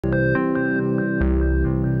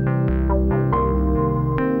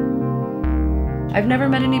I've never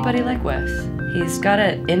met anybody like Wes. He's got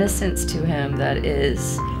an innocence to him that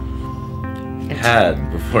is...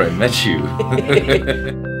 Had before I met you.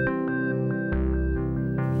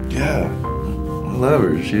 Yeah, I love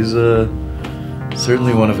her. She's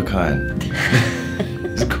certainly one of a kind.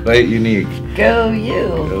 It's quite unique. Go you.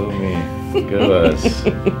 Go me. Go us.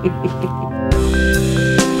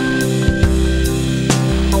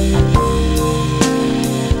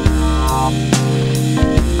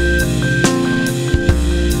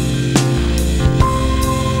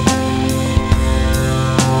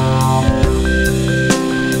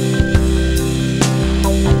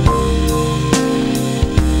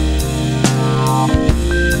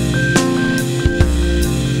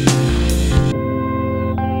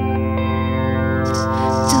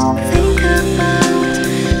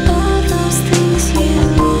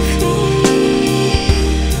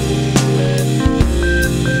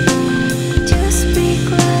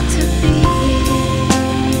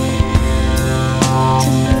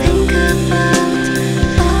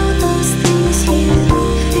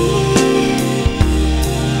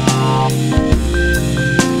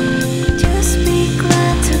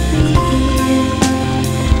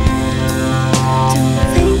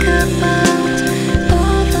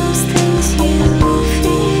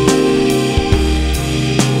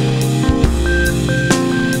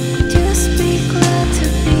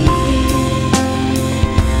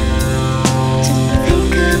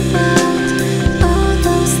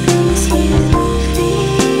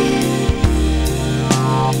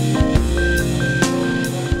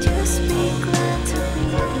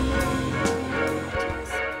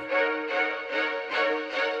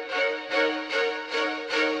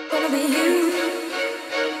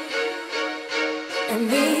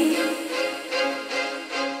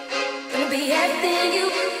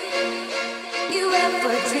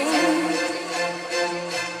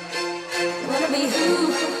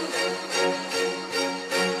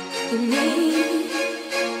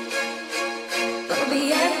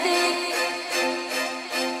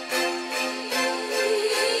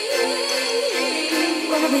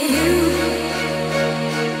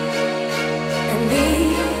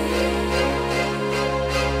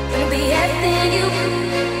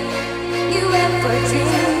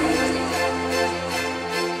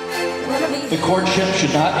 The courtship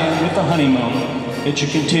should not end with the honeymoon. It should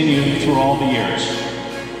continue through all the years.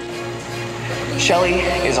 Shelley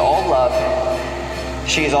is all love.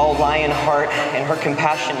 She is all lion heart, and her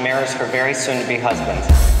compassion mirrors her very soon-to-be husband.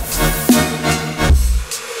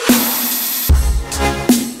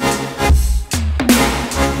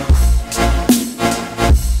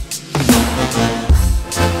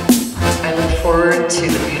 I look forward to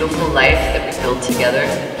the beautiful life that we build together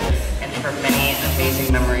and for many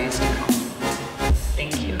amazing memories to come.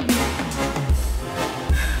 Thank you.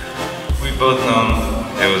 We've both known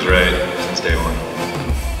it was right since day one.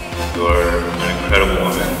 You're an incredible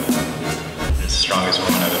woman. The strongest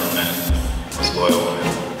woman I've ever met. Most loyal woman.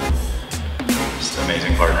 Just an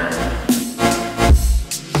amazing partner.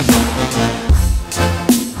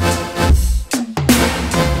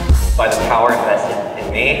 By the power invested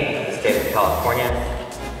in me, the state of California,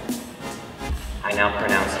 I now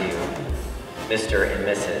pronounce you Mr. and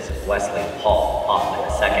Mrs. Wesley Paul Hoffman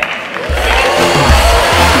II.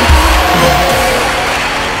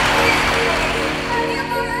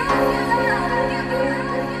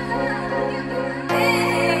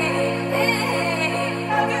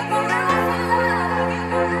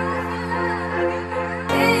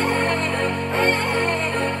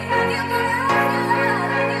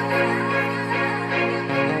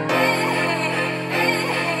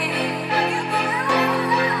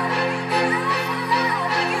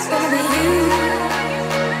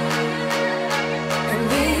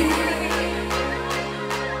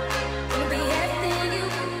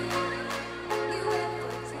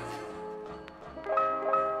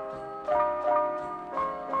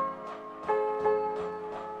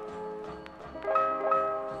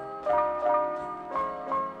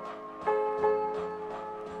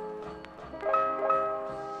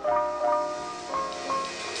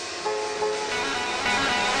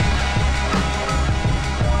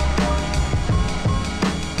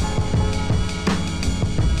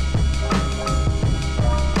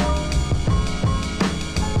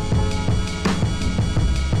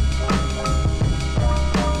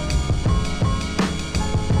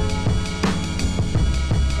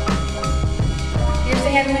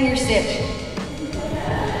 When you're stitched.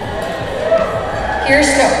 Here's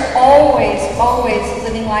to always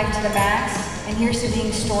living life to the max, and here's to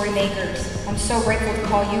being story makers. I'm so grateful to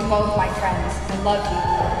call you both my friends. I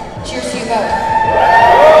love you. Cheers to you both.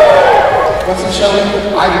 Wes and Shelley,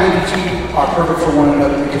 I believe you two are perfect for one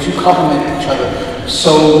another because you complement each other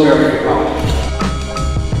so very well.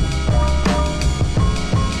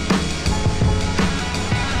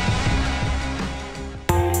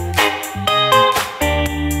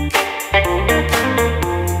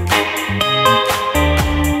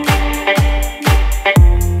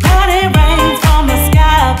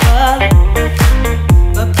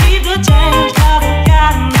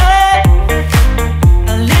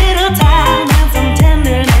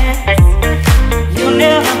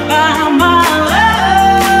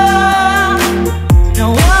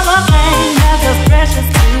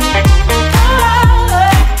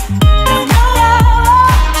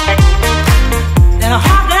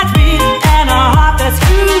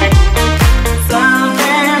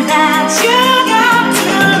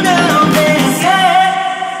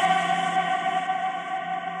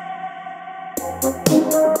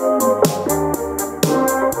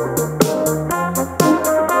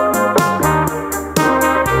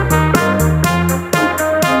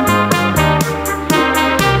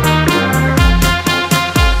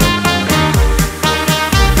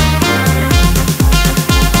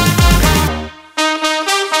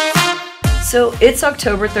 So it's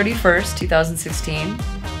October 31st, 2016.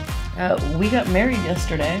 We got married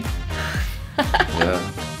yesterday. Yeah,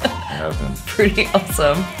 it happened. Pretty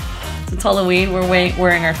awesome. So it's Halloween. We're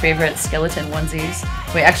wearing our favorite skeleton onesies.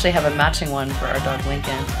 We actually have a matching one for our dog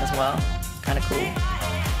Lincoln as well. Kind of cool.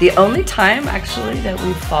 The only time actually that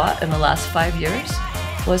we've fought in the last 5 years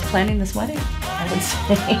was planning this wedding, I would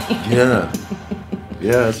say. Yeah.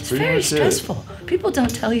 Yeah, it's pretty very much stressful. People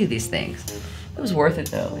don't tell you these things. It was worth it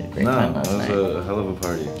though. We had a great time last night. It was a hell of a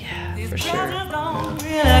party. Yeah, for sure. Don't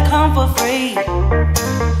really come for free.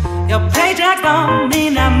 Your paycheck don't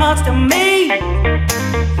mean that much to me.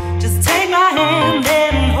 Just take my hand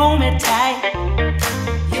and hold